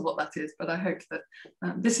go into what that is, but I hope that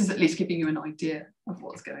this is at least giving you an idea of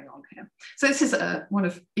what's going on here. So this is one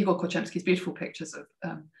of Igor Korchemsky's beautiful pictures of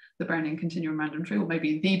the Brownian continuum random tree, or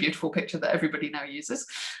maybe the beautiful picture that everybody now uses.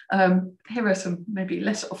 Here are some maybe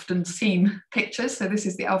less often seen pictures. So this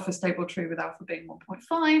is the alpha stable tree with alpha being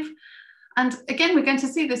 1.5. And again, we're going to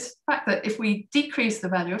see this fact that if we decrease the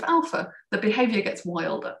value of alpha, the behavior gets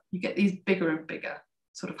wilder. You get these bigger and bigger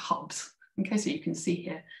sort of hubs. Okay, so you can see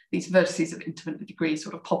here these vertices of infinite degree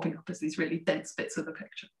sort of popping up as these really dense bits of the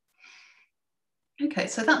picture. Okay,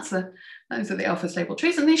 so those are the alpha stable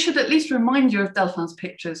trees, and these should at least remind you of Delphin's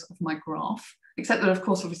pictures of my graph, except that of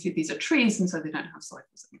course, obviously these are trees and so they don't have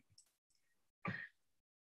cycles in them.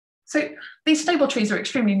 So these stable trees are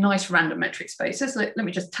extremely nice random metric spaces. Let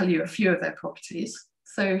me just tell you a few of their properties.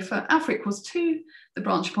 So for alpha equals 2, the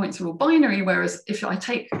branch points are all binary, whereas if I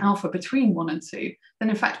take alpha between 1 and 2, then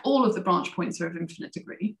in fact all of the branch points are of infinite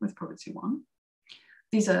degree with probability 1.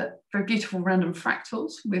 These are very beautiful random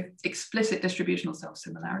fractals with explicit distributional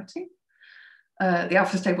self-similarity. The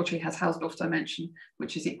alpha stable tree has Hausdorff dimension,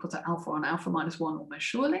 which is equal to alpha on alpha minus 1 almost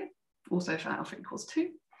surely, also for alpha equals 2.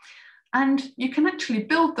 And you can actually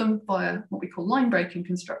build them via what we call line breaking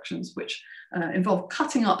constructions, which involve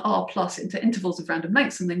cutting up R plus into intervals of random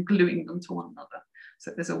lengths and then gluing them to one another.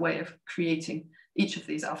 So there's a way of creating each of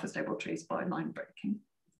these alpha stable trees by line breaking.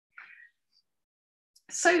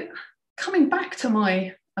 So coming back to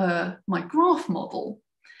my, my graph model,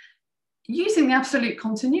 using the absolute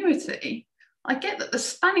continuity, I get that the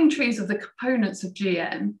spanning trees of the components of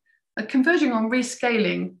Gn are converging on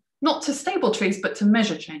rescaling not to stable trees, but to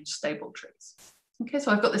measure change stable trees. Okay,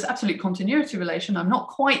 so I've got this absolute continuity relation. I'm not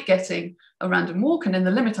quite getting a random walk, and in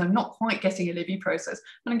the limit, I'm not quite getting a Lévy process,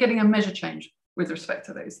 and I'm getting a measure change with respect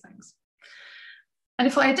to those things. And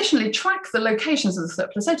if I additionally track the locations of the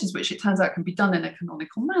surplus edges, which it turns out can be done in a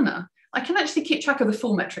canonical manner, I can actually keep track of the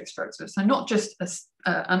full metric structure. So not just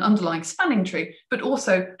an underlying spanning tree, but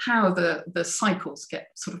also how the cycles get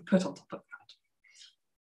sort of put on top of that.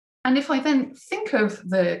 And if I then think of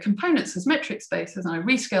the components as metric spaces and I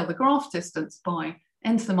rescale the graph distance by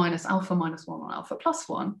n to the minus alpha minus 1 or alpha plus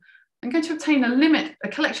 1, I'm going to obtain a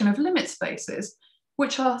collection of limit spaces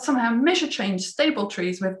which are somehow measure change stable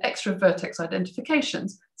trees with extra vertex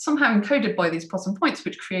identifications, somehow encoded by these Poisson points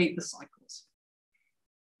which create the cycles.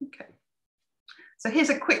 Okay. So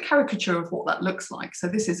here's a quick caricature of what that looks like. So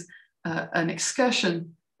this is an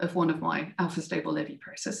excursion of one of my alpha stable Lévy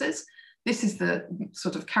processes. This is the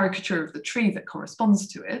sort of caricature of the tree that corresponds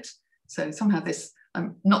to it. So somehow this,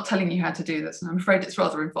 I'm not telling you how to do this, and I'm afraid it's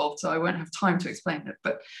rather involved, so I won't have time to explain it,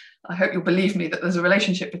 but I hope you'll believe me that there's a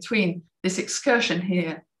relationship between this excursion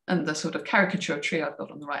here and the sort of caricature tree I've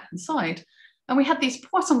got on the right-hand side. And we had these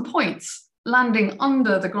Poisson points landing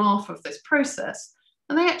under the graph of this process,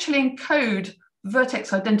 and they actually encode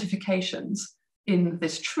vertex identifications in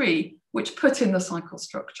this tree, which put in the cycle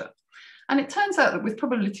structure. And it turns out that with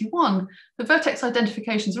probability 1, the vertex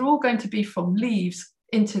identifications are all going to be from leaves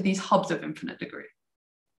into these hubs of infinite degree.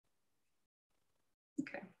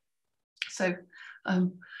 Okay, so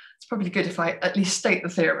it's probably good if I at least state the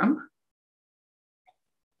theorem.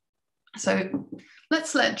 So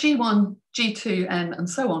let's let G1, G2, N, and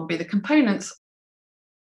so on be the components.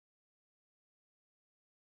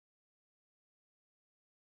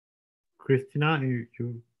 Christina,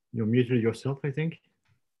 you're muted yourself, I think.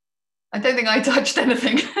 I don't think I touched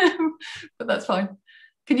anything, but that's fine.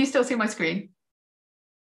 Can you still see my screen?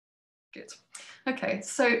 Good. Okay,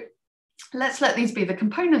 so let's let these be the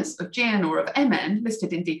components of Gn or of Mn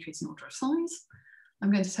listed in decreasing order of size.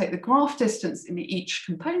 I'm going to take the graph distance in each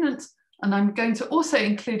component, and I'm going to also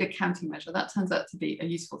include a counting measure. That turns out to be a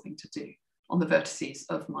useful thing to do on the vertices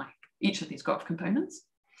of each of these graph components.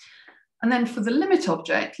 And then for the limit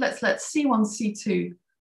object, let's let C1, C2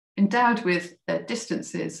 endowed with their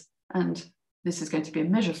distances, and this is going to be a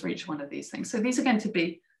measure for each one of these things. So these are going to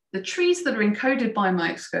be the trees that are encoded by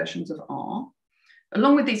my excursions of R,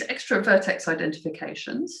 along with these extra vertex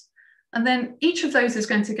identifications. And then each of those is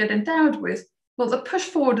going to get endowed with, well, the push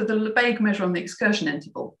forward of the Lebesgue measure on the excursion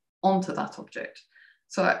interval onto that object.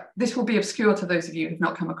 So this will be obscure to those of you who have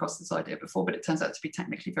not come across this idea before, but it turns out to be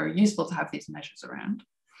technically very useful to have these measures around.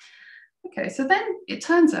 Okay, so then it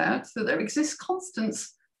turns out that there exists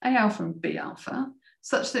constants A alpha and B alpha,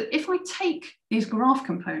 such that if I take these graph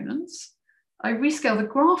components, I rescale the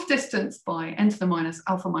graph distance by n to the minus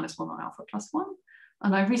alpha minus 1 on alpha plus 1,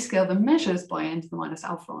 and I rescale the measures by n to the minus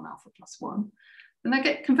alpha on alpha plus 1, then I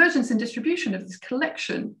get convergence in distribution of this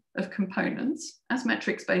collection of components as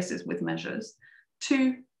metric spaces with measures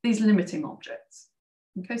to these limiting objects.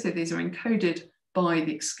 Okay, so these are encoded by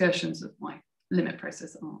the excursions of my limit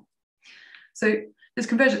process R. So this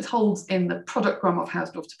convergence holds in the product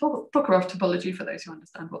Gromov-Hausdorff-Puckeroff topology, for those who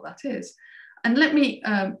understand what that is. And let me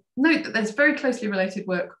note that there's very closely related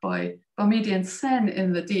work by Barmidi and Sen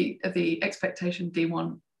in the expectation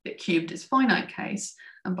D1 cubed is finite case,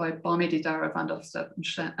 and by Barmidi, Darrow, van der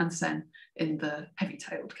Hofstad, and Sen in the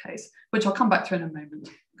heavy-tailed case, which I'll come back to in a moment,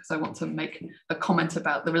 because I want to make a comment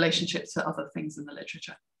about the relationship to other things in the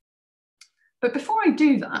literature. But before I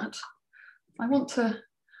do that, I want to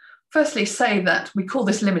firstly say that we call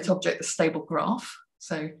this limit object the stable graph.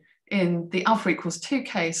 So in the alpha equals 2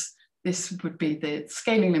 case, this would be the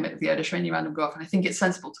scaling limit of the Erdős-Rényi random graph, and I think it's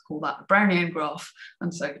sensible to call that the Brownian graph,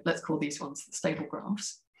 and so let's call these ones the stable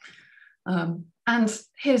graphs. And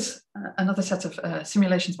here's another set of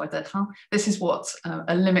simulations by Delphin. This is what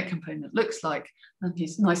a limit component looks like, and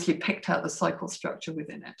he's nicely picked out the cycle structure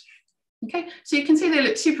within it. Okay, so you can see they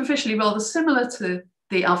look superficially rather similar to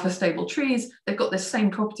the alpha stable trees. They've got this same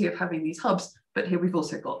property of having these hubs, but here we've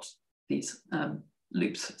also got these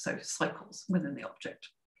loops, so cycles within the object.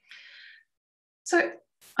 So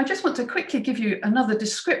I just want to quickly give you another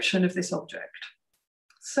description of this object.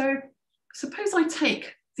 So suppose I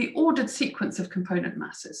take the ordered sequence of component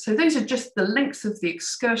masses. So those are just the lengths of the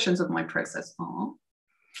excursions of my process R.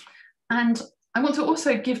 And I want to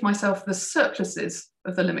also give myself the surpluses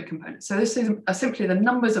of the limit component. So this is simply the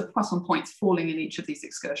numbers of Poisson points falling in each of these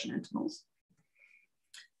excursion intervals.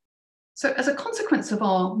 So as a consequence of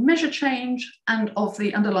our measure change and of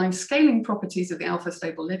the underlying scaling properties of the alpha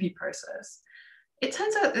stable Lévy process, it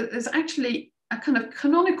turns out that there's actually a kind of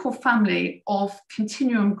canonical family of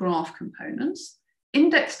continuum graph components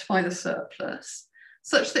indexed by the surplus,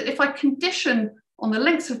 such that if I condition on the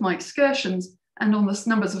lengths of my excursions and on the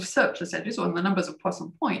numbers of surplus edges, or on the numbers of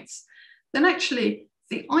Poisson points, then actually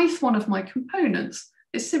the ith one of my components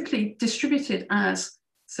is simply distributed as,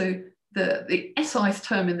 so the s-ith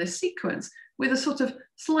term in this sequence, with a sort of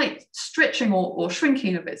slight stretching or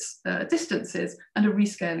shrinking of its distances and a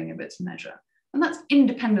rescaling of its measure. And that's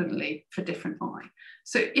independently for different I.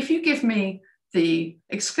 So if you give me the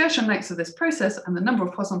excursion lengths of this process and the number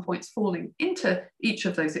of Poisson points falling into each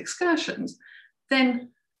of those excursions, then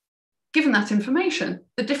given that information,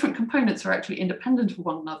 the different components are actually independent of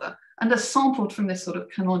one another and are sampled from this sort of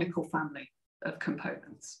canonical family of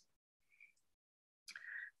components.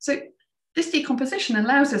 So this decomposition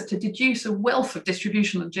allows us to deduce a wealth of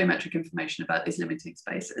distributional and geometric information about these limiting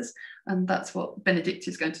spaces. And that's what Bénédicte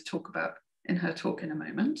is going to talk about in her talk in a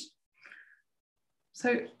moment.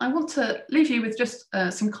 So I want to leave you with just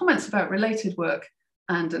some comments about related work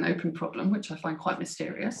and an open problem, which I find quite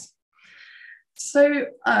mysterious. So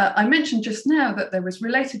I mentioned just now that there was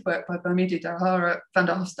related work by Barmidi, Darrow, van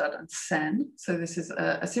der Hofstad, and Sen. So this is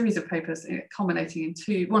a series of papers culminating in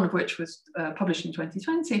two, one of which was published in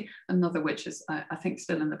 2020, another which is, I think,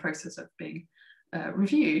 still in the process of being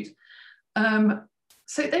reviewed.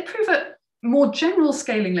 So they prove a more general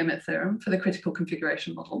scaling limit theorem for the critical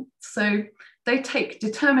configuration model. So they take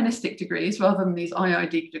deterministic degrees rather than these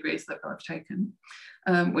IID degrees that I've taken,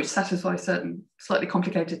 which satisfy certain slightly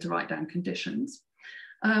complicated to write down conditions.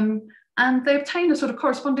 And they obtain a sort of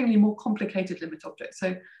correspondingly more complicated limit object.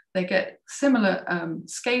 So they get similar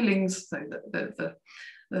scalings, so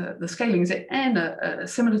the scalings at n are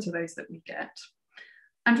similar to those that we get.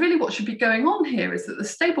 And really what should be going on here is that the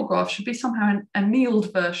stable graph should be somehow an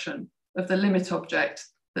annealed version of the limit object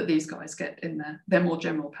that these guys get in their more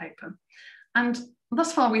general paper. And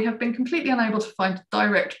thus far, we have been completely unable to find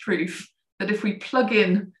direct proof that if we plug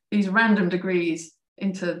in these random degrees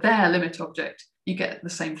into their limit object, you get the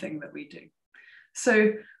same thing that we do.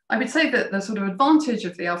 So I would say that the sort of advantage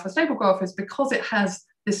of the alpha stable graph is because it has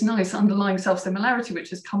this nice underlying self-similarity,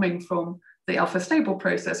 which is coming from the alpha stable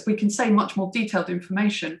process, we can say much more detailed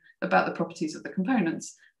information about the properties of the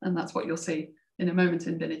components. And that's what you'll see in a moment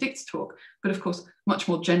in Bénédicte's talk. But of course, much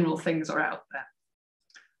more general things are out there.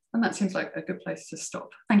 And that seems like a good place to stop.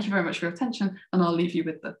 Thank you very much for your attention, and I'll leave you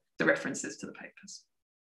with the references to the papers.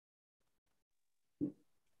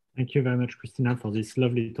 Thank you very much, Christina, for this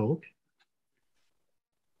lovely talk.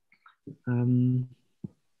 Are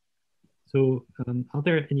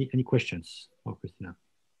there any questions for Christina?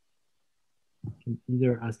 You can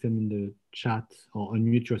either ask them in the chat or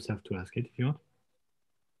unmute yourself to ask it if you want.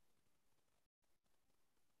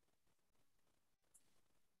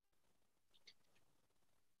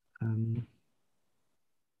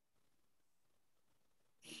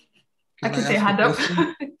 I can see a hand up.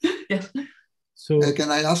 Yes. So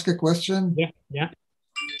can I ask a question? Yeah.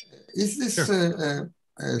 Is this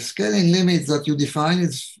scaling limit that you define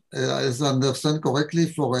is I understand correctly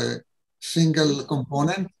for a single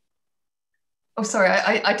component? Oh, sorry,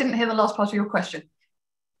 I didn't hear the last part of your question.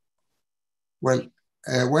 Well,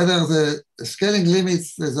 whether the scaling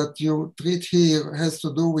limits that you treat here has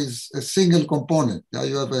to do with a single component. Now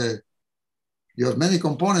you have many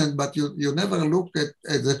components, but you never look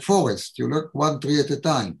at the forest. You look one tree at a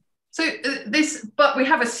time. So but we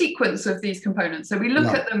have a sequence of these components. So we look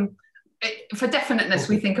at them for definiteness.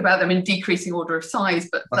 Okay. We think about them in decreasing order of size,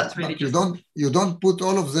 but that's really just you don't put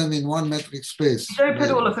all of them in one metric space. You don't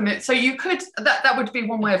put all of them in. So you could that would be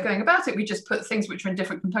one way of going about it. We just put things which are in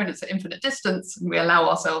different components at infinite distance, and we allow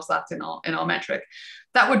ourselves that in our metric.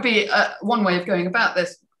 That would be one way of going about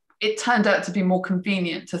this. It turned out to be more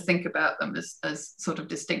convenient to think about them as sort of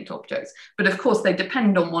distinct objects. But of course, they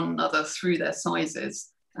depend on one another through their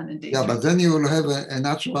sizes. And indeed, yeah, but then you will have a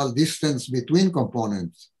natural distance between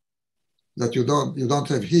components that you don't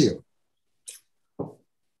have here.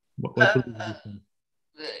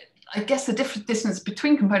 I guess the distance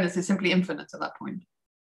between components is simply infinite at that point.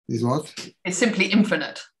 Is what? It's simply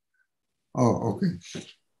infinite. Oh, okay.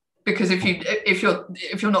 Because if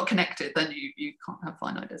you're not connected, then you can't have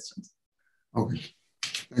finite distance. Okay,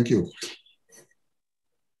 thank you.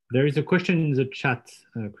 There is a question in the chat,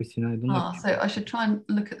 Christina. I don't know. So I should try and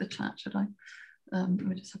look at the chat, should I? Let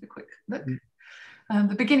me just have a quick look.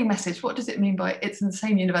 The beginning message, what does it mean by it's in the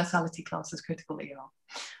same universality class as critical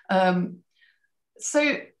ER?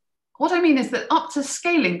 So what I mean is that up to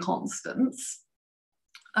scaling constants,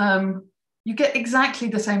 you get exactly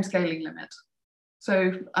the same scaling limit.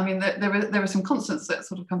 So, I mean, there are some constants that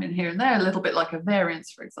sort of come in here and there, a little bit like a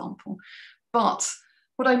variance, for example. But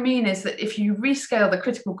what I mean is that if you rescale the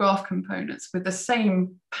critical graph components with the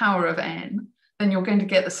same power of n, then you're going to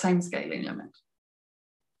get the same scaling limit.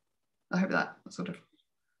 I hope that sort of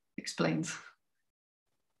explains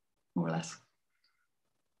more or less.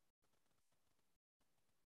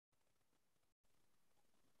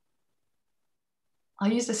 I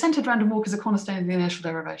used a centered random walk as a cornerstone of the inertial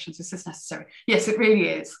derivations. Is this necessary? Yes, it really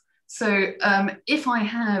is. So if I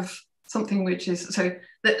have something which is, so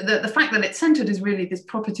the fact that it's centered is really this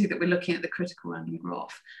property that we're looking at the critical random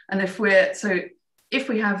graph. And if we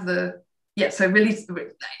have the, yeah, so really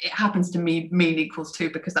it happens to me mean equals 2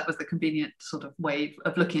 because that was the convenient sort of way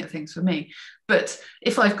of looking at things for me. But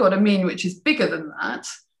if I've got a mean which is bigger than that,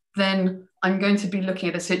 then I'm going to be looking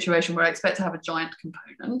at a situation where I expect to have a giant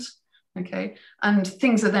component. Okay, and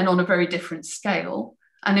things are then on a very different scale.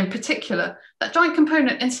 And in particular, that giant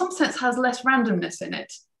component in some sense has less randomness in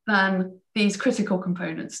it than these critical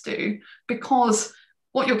components do, because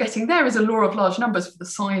what you're getting there is a law of large numbers for the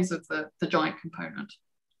size of the giant component.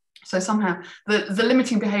 So somehow the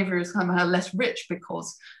limiting behavior is somehow less rich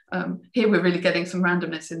because here we're really getting some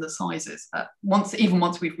randomness in the sizes even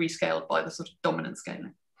once we've rescaled by the sort of dominant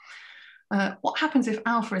scaling. What happens if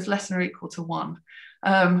alpha is less than or equal to 1?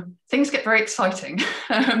 Things get very exciting.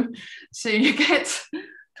 So you get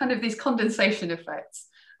kind of these condensation effects.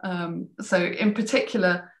 So in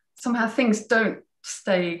particular, somehow things don't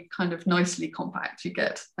stay kind of nicely compact. You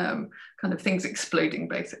get kind of things exploding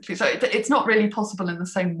basically. So it's not really possible in the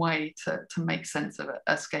same way to make sense of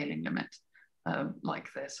a scaling limit like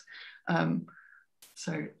this.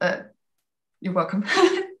 So you're welcome.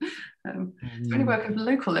 Is there any work of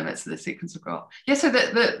local limits of the sequence of graph? Yeah, so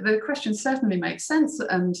the question certainly makes sense,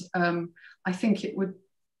 and I think it would.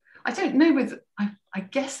 I don't know I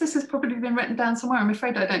guess this has probably been written down somewhere. I'm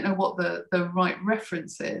afraid I don't know what the right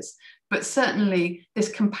reference is, but certainly this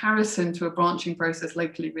comparison to a branching process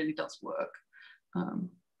locally really does work. I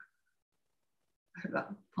hope that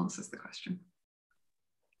answers the question.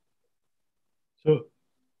 So.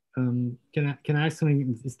 Can I ask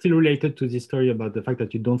something still related to this story about the fact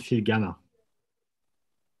that you don't feel gamma?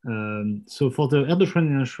 So for the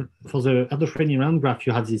Erdős-Rényi round graph,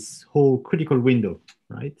 you have this whole critical window,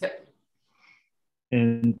 right? Yeah.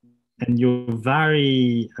 And you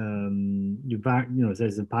vary,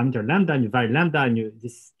 there's a parameter lambda, and you vary lambda, and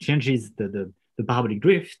this changes the parabolic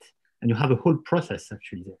drift, and you have a whole process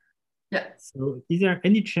actually there. Yeah. So is there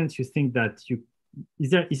any chance you think that is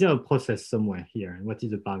there a process somewhere here, and what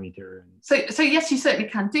is the parameter? So yes, you certainly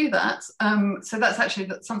can do that. So that's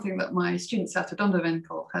actually something that my student Sato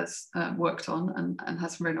Donderwinkel has worked on and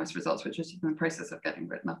has some very nice results, which is in the process of getting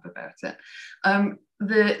written up about it.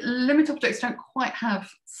 The limit objects don't quite have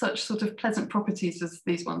such sort of pleasant properties as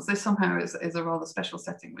these ones. This somehow is a rather special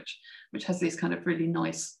setting, which has these kind of really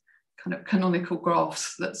nice kind of canonical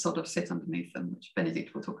graphs that sort of sit underneath them, which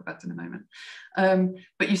Benedict will talk about in a moment.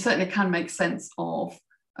 But you certainly can make sense of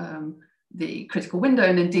the critical window,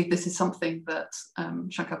 and indeed this is something that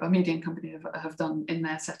Shankar Bhamidi and company have done in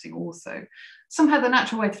their setting also. Somehow the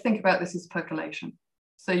natural way to think about this is percolation.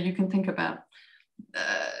 So you can think about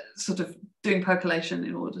sort of doing percolation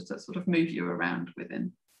in order to sort of move you around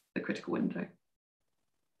within the critical window.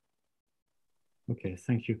 Okay,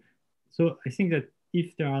 thank you. So I think that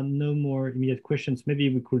if there are no more immediate questions, maybe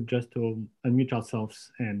we could just unmute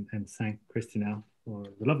ourselves and thank Christina for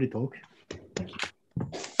the lovely talk.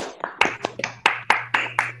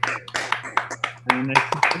 And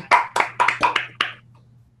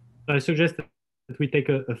I suggest that we take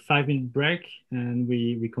a 5-minute break and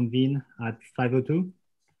we convene at 5:02.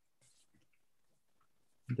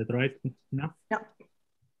 Is that right now? Yeah.